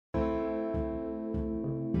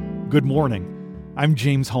Good morning. I'm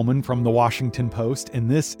James Holman from The Washington Post, and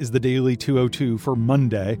this is the Daily 202 for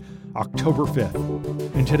Monday, October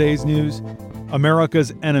 5th. In today's news,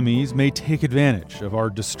 America's enemies may take advantage of our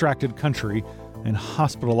distracted country and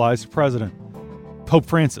hospitalized president. Pope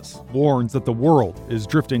Francis warns that the world is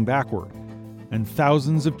drifting backward, and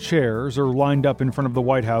thousands of chairs are lined up in front of the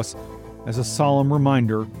White House as a solemn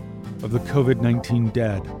reminder of the COVID-19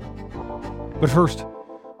 dead. But first,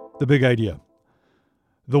 the big idea.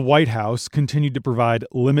 The White House continued to provide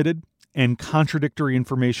limited and contradictory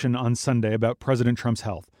information on Sunday about President Trump's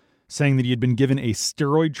health, saying that he had been given a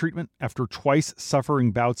steroid treatment after twice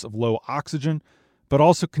suffering bouts of low oxygen, but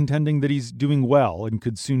also contending that he's doing well and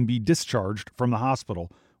could soon be discharged from the hospital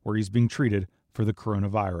where he's being treated for the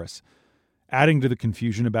coronavirus. Adding to the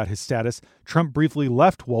confusion about his status, Trump briefly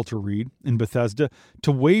left Walter Reed in Bethesda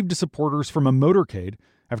to wave to supporters from a motorcade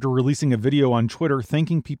after releasing a video on Twitter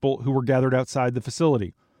thanking people who were gathered outside the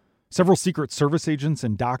facility. Several Secret Service agents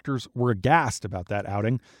and doctors were aghast about that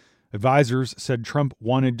outing. Advisors said Trump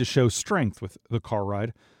wanted to show strength with the car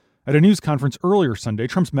ride. At a news conference earlier Sunday,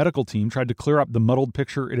 Trump's medical team tried to clear up the muddled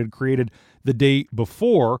picture it had created the day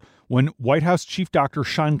before when White House Chief Dr.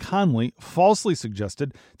 Sean Conley falsely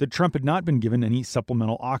suggested that Trump had not been given any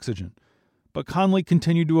supplemental oxygen. But Conley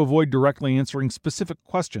continued to avoid directly answering specific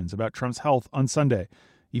questions about Trump's health on Sunday,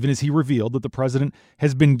 even as he revealed that the president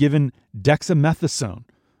has been given dexamethasone,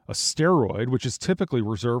 a steroid which is typically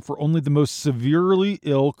reserved for only the most severely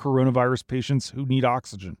ill coronavirus patients who need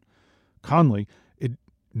oxygen. Conley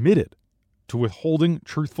admitted to withholding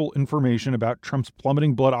truthful information about Trump's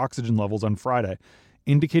plummeting blood oxygen levels on Friday,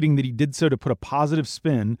 indicating that he did so to put a positive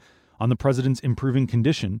spin on the president's improving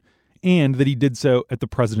condition and that he did so at the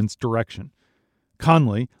president's direction.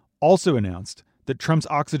 Conley also announced that Trump's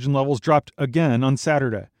oxygen levels dropped again on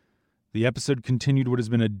Saturday. The episode continued what has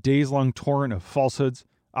been a days-long torrent of falsehoods,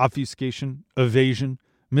 obfuscation, evasion,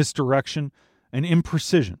 misdirection, and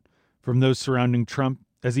imprecision from those surrounding Trump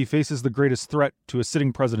as he faces the greatest threat to a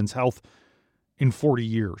sitting president's health in 40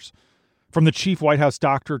 years. From the chief White House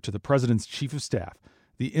doctor to the president's chief of staff,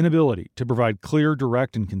 the inability to provide clear,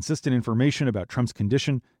 direct, and consistent information about Trump's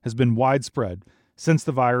condition has been widespread since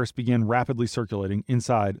the virus began rapidly circulating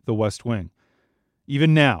inside the West Wing.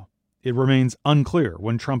 Even now, it remains unclear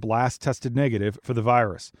when Trump last tested negative for the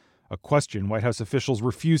virus, a question White House officials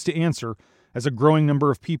refuse to answer as a growing number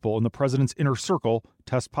of people in the president's inner circle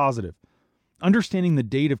test positive. Understanding the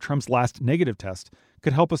date of Trump's last negative test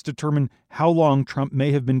could help us determine how long Trump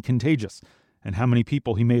may have been contagious and how many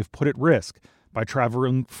people he may have put at risk by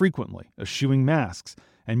traveling frequently, eschewing masks,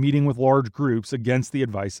 and meeting with large groups against the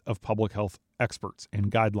advice of public health experts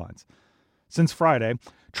and guidelines. Since Friday,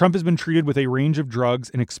 Trump has been treated with a range of drugs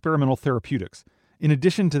and experimental therapeutics. In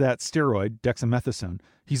addition to that steroid, dexamethasone,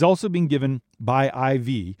 he's also been given by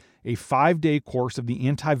IV a 5-day course of the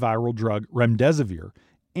antiviral drug remdesivir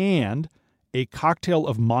and a cocktail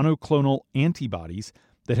of monoclonal antibodies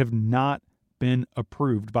that have not been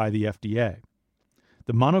approved by the FDA.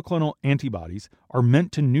 The monoclonal antibodies are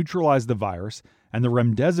meant to neutralize the virus, and the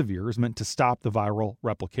remdesivir is meant to stop the viral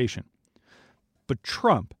replication. But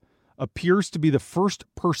Trump appears to be the first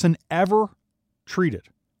person ever treated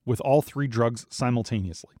with all three drugs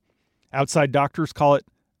simultaneously. Outside doctors call it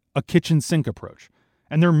a kitchen sink approach,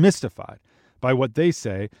 and they're mystified by what they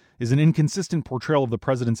say is an inconsistent portrayal of the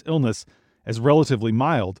president's illness as relatively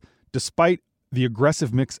mild, despite the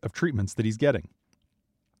aggressive mix of treatments that he's getting.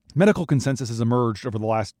 Medical consensus has emerged over the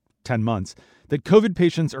last 10 months that COVID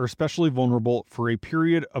patients are especially vulnerable for a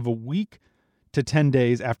period of a week to 10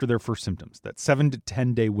 days after their first symptoms. That 7 to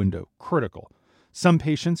 10 day window, critical. Some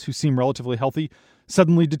patients who seem relatively healthy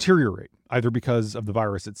suddenly deteriorate, either because of the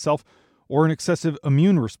virus itself or an excessive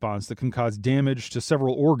immune response that can cause damage to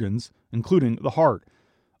several organs, including the heart.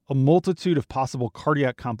 A multitude of possible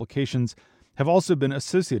cardiac complications have also been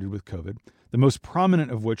associated with COVID, the most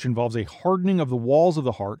prominent of which involves a hardening of the walls of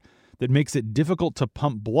the heart that makes it difficult to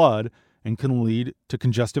pump blood and can lead to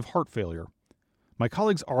congestive heart failure. My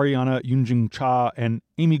colleagues Ariana Yunjing-Cha and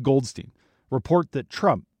Amy Goldstein report that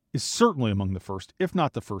Trump is certainly among the first, if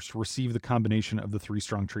not the first, to receive the combination of the three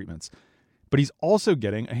strong treatments. But he's also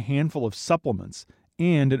getting a handful of supplements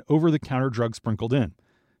and an over-the-counter drug sprinkled in.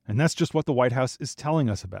 And that's just what the White House is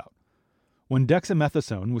telling us about. When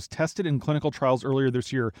dexamethasone was tested in clinical trials earlier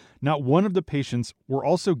this year, not one of the patients were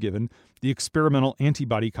also given the experimental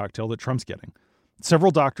antibody cocktail that Trump's getting.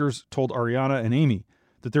 Several doctors told Ariana and Amy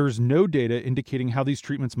that there is no data indicating how these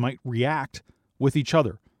treatments might react with each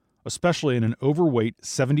other, especially in an overweight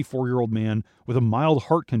 74-year-old man with a mild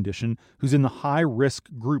heart condition who's in the high-risk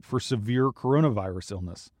group for severe coronavirus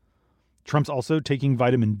illness. Trump's also taking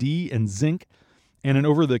vitamin D and zinc and an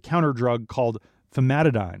over-the-counter drug called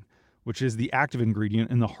famotidine, which is the active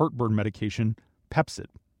ingredient in the heartburn medication Pepcid.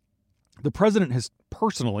 The president has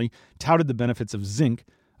personally touted the benefits of zinc,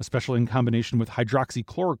 especially in combination with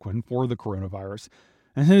hydroxychloroquine for the coronavirus,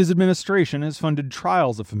 and his administration has funded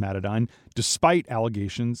trials of famotidine despite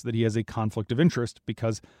allegations that he has a conflict of interest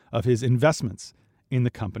because of his investments in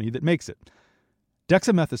the company that makes it.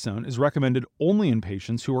 Dexamethasone is recommended only in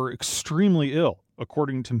patients who are extremely ill,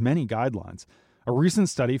 according to many guidelines. A recent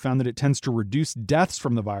study found that it tends to reduce deaths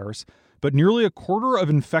from the virus, but nearly a quarter of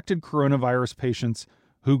infected coronavirus patients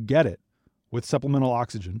who get it with supplemental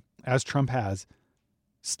oxygen, as Trump has,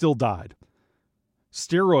 still died.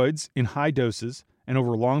 Steroids in high doses and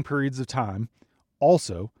over long periods of time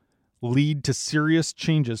also lead to serious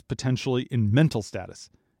changes potentially in mental status,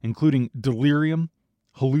 including delirium,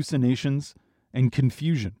 hallucinations, and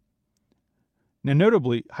confusion. Now,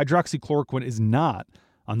 notably, hydroxychloroquine is not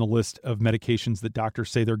on the list of medications that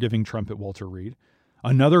doctors say they're giving Trump at Walter Reed.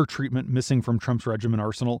 Another treatment missing from Trump's regimen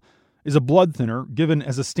arsenal is a blood thinner given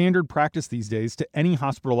as a standard practice these days to any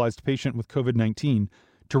hospitalized patient with COVID-19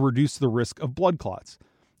 to reduce the risk of blood clots.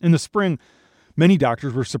 In the spring, many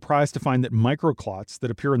doctors were surprised to find that microclots that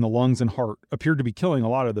appear in the lungs and heart appeared to be killing a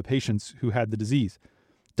lot of the patients who had the disease.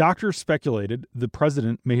 Doctors speculated the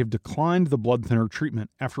president may have declined the blood thinner treatment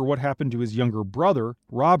after what happened to his younger brother,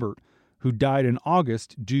 Robert, who died in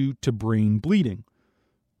August due to brain bleeding.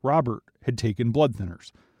 Robert had taken blood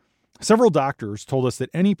thinners. Several doctors told us that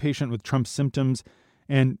any patient with Trump's symptoms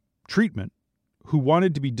and treatment who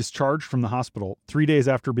wanted to be discharged from the hospital 3 days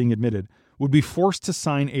after being admitted would be forced to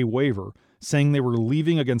sign a waiver saying they were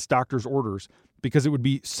leaving against doctors' orders because it would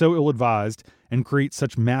be so ill-advised and create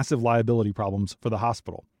such massive liability problems for the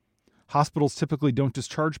hospital. Hospitals typically don't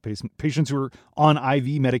discharge patients who are on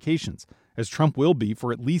IV medications, as Trump will be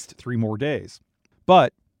for at least 3 more days.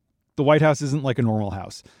 But the White House isn't like a normal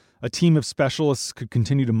house. A team of specialists could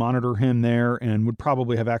continue to monitor him there and would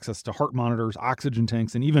probably have access to heart monitors, oxygen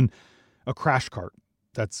tanks, and even a crash cart.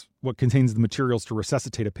 That's what contains the materials to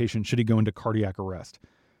resuscitate a patient should he go into cardiac arrest.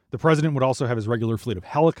 The president would also have his regular fleet of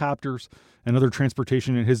helicopters and other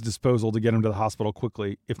transportation at his disposal to get him to the hospital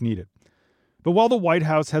quickly if needed. But while the White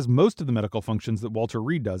House has most of the medical functions that Walter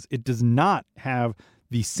Reed does, it does not have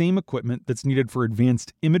the same equipment that's needed for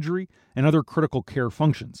advanced imagery and other critical care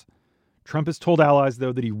functions. Trump has told allies,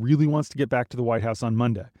 though, that he really wants to get back to the White House on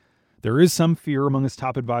Monday. There is some fear among his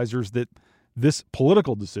top advisors that this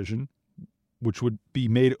political decision, which would be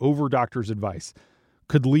made over doctors' advice,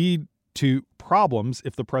 could lead to problems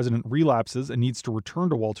if the president relapses and needs to return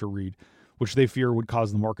to Walter Reed, which they fear would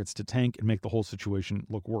cause the markets to tank and make the whole situation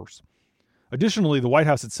look worse. Additionally, the White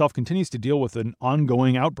House itself continues to deal with an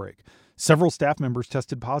ongoing outbreak. Several staff members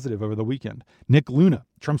tested positive over the weekend. Nick Luna,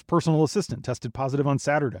 Trump's personal assistant, tested positive on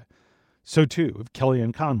Saturday. So too have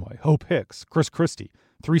Kellyanne Conway, Hope Hicks, Chris Christie,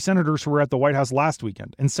 3 senators who were at the White House last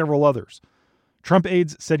weekend, and several others. Trump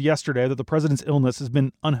aides said yesterday that the president's illness has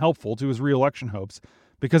been unhelpful to his re-election hopes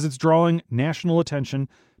because it's drawing national attention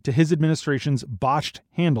to his administration's botched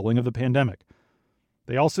handling of the pandemic.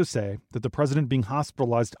 They also say that the president being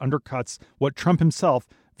hospitalized undercuts what Trump himself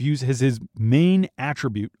views as his main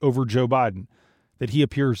attribute over Joe Biden, that he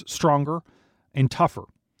appears stronger and tougher.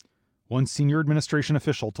 One senior administration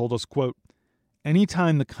official told us, quote,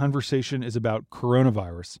 "Anytime the conversation is about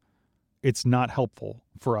coronavirus, it's not helpful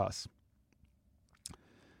for us."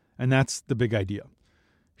 And that's the big idea.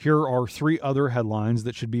 Here are 3 other headlines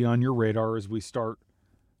that should be on your radar as we start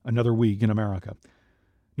another week in America.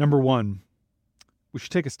 Number 1, we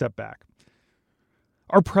should take a step back.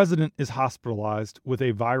 Our president is hospitalized with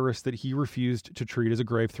a virus that he refused to treat as a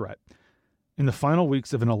grave threat. In the final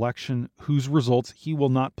weeks of an election whose results he will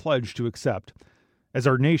not pledge to accept, as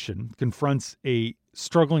our nation confronts a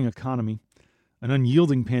struggling economy, an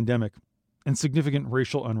unyielding pandemic, and significant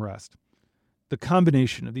racial unrest. The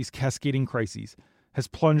combination of these cascading crises has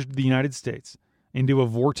plunged the United States into a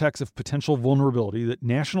vortex of potential vulnerability that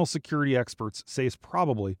national security experts say is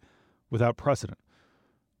probably without precedent.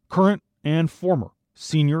 Current and former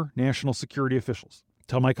senior national security officials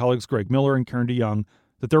tell my colleagues Greg Miller and Karen DeYoung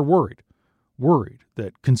that they're worried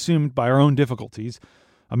that, consumed by our own difficulties,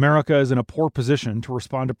 America is in a poor position to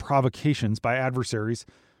respond to provocations by adversaries,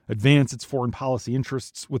 advance its foreign policy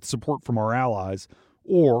interests with support from our allies,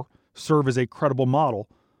 or serve as a credible model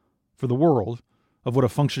for the world of what a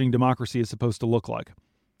functioning democracy is supposed to look like.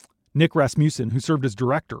 Nick Rasmussen, who served as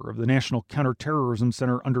director of the National Counterterrorism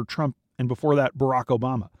Center under Trump and before that Barack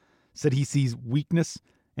Obama, said he sees weakness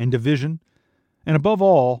and division, and above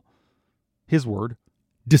all, his word,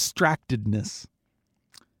 distractedness.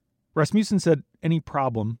 Rasmussen said any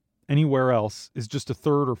problem, anywhere else is just a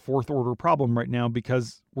third or fourth order problem right now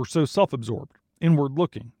because we're so self-absorbed, inward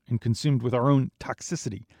looking, and consumed with our own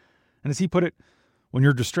toxicity. And as he put it, when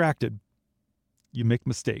you're distracted, you make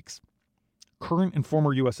mistakes. Current and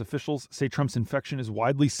former U.S. officials say Trump's infection is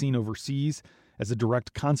widely seen overseas as a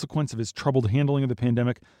direct consequence of his troubled handling of the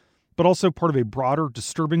pandemic, but also part of a broader,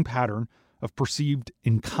 disturbing pattern of perceived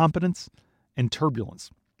incompetence and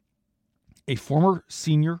turbulence. A former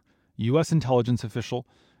senior U.S. intelligence official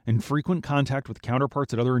in frequent contact with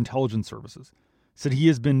counterparts at other intelligence services said he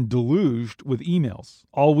has been deluged with emails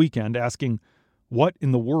all weekend asking what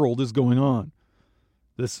in the world is going on.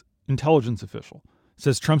 This intelligence official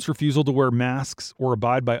says Trump's refusal to wear masks or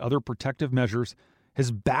abide by other protective measures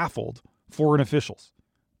has baffled foreign officials,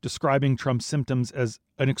 describing Trump's symptoms as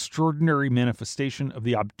an extraordinary manifestation of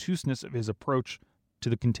the obtuseness of his approach to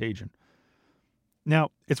the contagion. Now,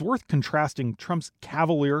 it's worth contrasting Trump's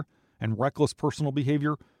cavalier and reckless personal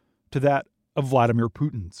behavior to that of Vladimir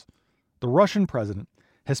Putin's. The Russian president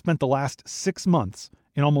has spent the last 6 months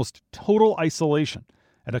in almost total isolation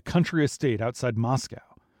at a country estate outside Moscow,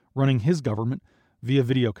 running his government via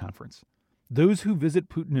video conference. Those who visit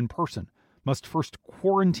Putin in person must first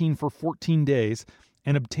quarantine for 14 days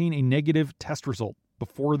and obtain a negative test result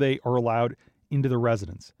before they are allowed into the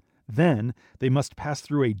residence. Then they must pass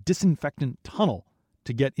through a disinfectant tunnel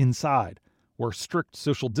to get inside, where strict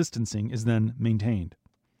social distancing is then maintained.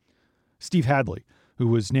 Steve Hadley, who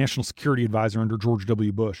was national security advisor under George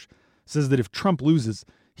W. Bush, says that if Trump loses,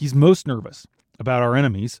 he's most nervous about our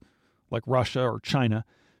enemies, like Russia or China,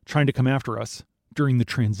 trying to come after us during the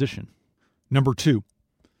transition. Number 2,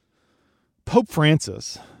 Pope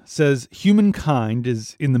Francis says humankind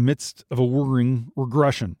is in the midst of a worrying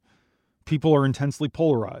regression. People are intensely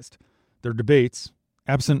polarized. Their debates,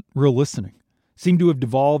 absent real listening, seem to have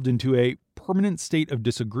devolved into a permanent state of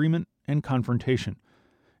disagreement and confrontation.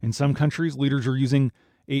 In some countries, leaders are using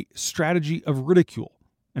a strategy of ridicule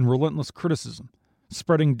and relentless criticism,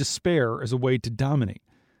 spreading despair as a way to dominate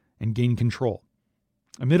and gain control.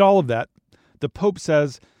 Amid all of that, the Pope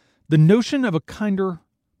says the notion of a kinder,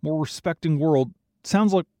 more respecting world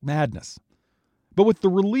sounds like madness. But with the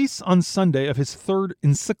release on Sunday of his third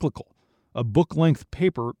encyclical, a book-length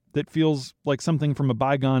paper that feels like something from a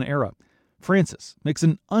bygone era, Francis makes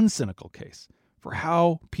an uncynical case for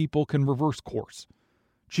how people can reverse course.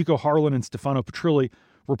 Chico Harlan and Stefano Petrilli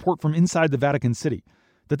report from inside the Vatican City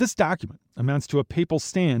that this document amounts to a papal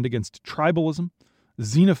stand against tribalism,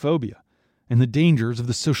 xenophobia, and the dangers of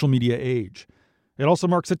the social media age. It also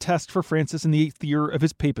marks a test for Francis in the 8th year of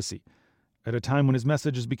his papacy, at a time when his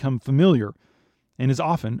message has become familiar and is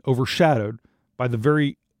often overshadowed by the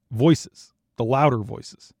very voices, the louder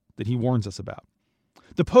voices, that he warns us about.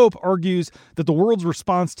 The Pope argues that the world's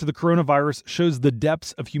response to the coronavirus shows the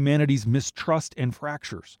depths of humanity's mistrust and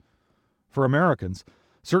fractures. For Americans,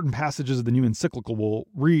 certain passages of the new encyclical will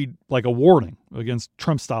read like a warning against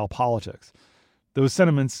Trump-style politics. Those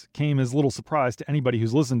sentiments came as little surprise to anybody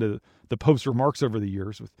who's listened to the Pope's remarks over the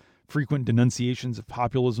years, with frequent denunciations of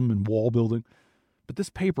populism and wall building. But this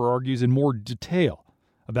paper argues in more detail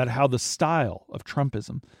about how the style of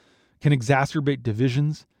Trumpism can exacerbate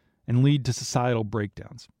divisions and lead to societal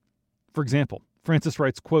breakdowns. For example, Francis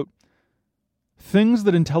writes, quote, "Things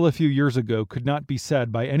that until a few years ago could not be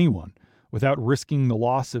said by anyone without risking the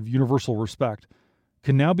loss of universal respect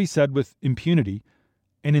can now be said with impunity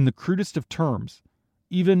and in the crudest of terms,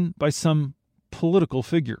 even by some political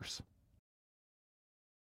figures."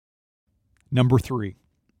 Number 3,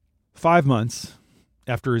 5 months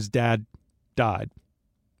after his dad died,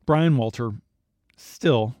 Brian Walter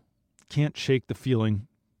still can't shake the feeling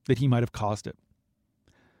that he might have caused it.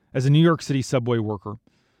 As a New York City subway worker,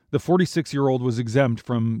 the 46-year-old was exempt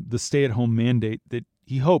from the stay-at-home mandate that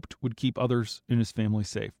he hoped would keep others in his family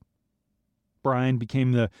safe. Brian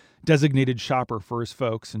became the designated shopper for his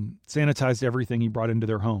folks and sanitized everything he brought into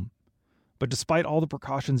their home. But despite all the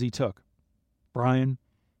precautions he took, Brian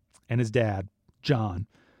and his dad, John,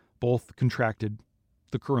 both contracted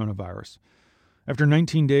the coronavirus. After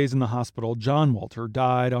 19 days in the hospital, John Walter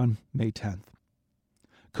died on May 10th.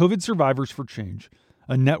 COVID Survivors for Change,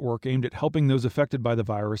 a network aimed at helping those affected by the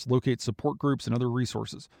virus locate support groups and other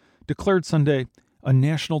resources, declared Sunday a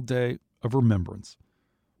national day of remembrance.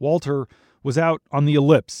 Walter was out on the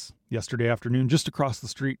Ellipse yesterday afternoon, just across the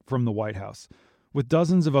street from the White House, with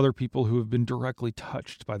dozens of other people who have been directly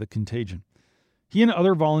touched by the contagion. He and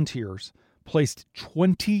other volunteers placed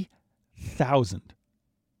 20,000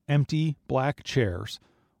 empty black chairs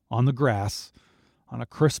on the grass on a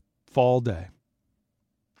crisp fall day.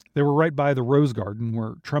 They were right by the Rose Garden,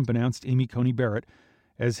 where Trump announced Amy Coney Barrett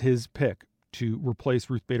as his pick to replace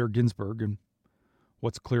Ruth Bader Ginsburg, and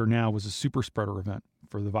what's clear now was a super spreader event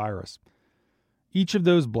for the virus. Each of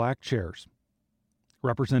those black chairs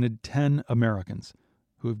represented 10 Americans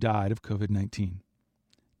who have died of COVID-19.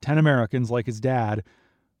 10 Americans like his dad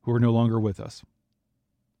who are no longer with us.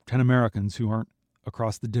 10 Americans who aren't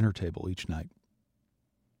across the dinner table each night.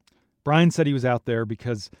 Brian said he was out there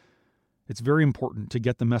because it's very important to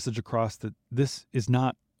get the message across that this is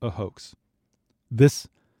not a hoax. This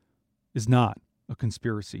is not a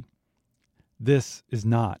conspiracy. This is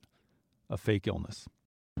not a fake illness.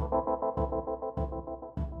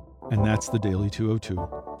 And that's the Daily 202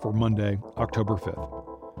 for Monday, October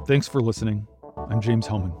 5th. Thanks for listening. I'm James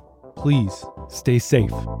Hohmann. Please stay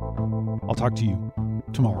safe. I'll talk to you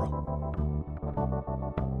tomorrow.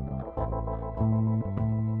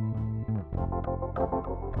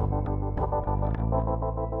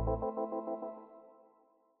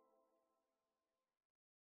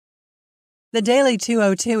 The Daily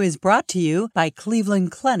 202 is brought to you by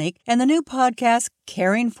Cleveland Clinic and the new podcast,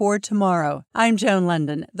 Caring for Tomorrow. I'm Joan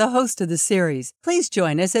London, the host of the series. Please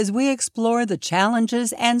join us as we explore the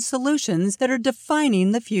challenges and solutions that are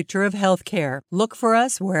defining the future of healthcare. Look for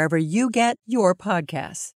us wherever you get your podcasts.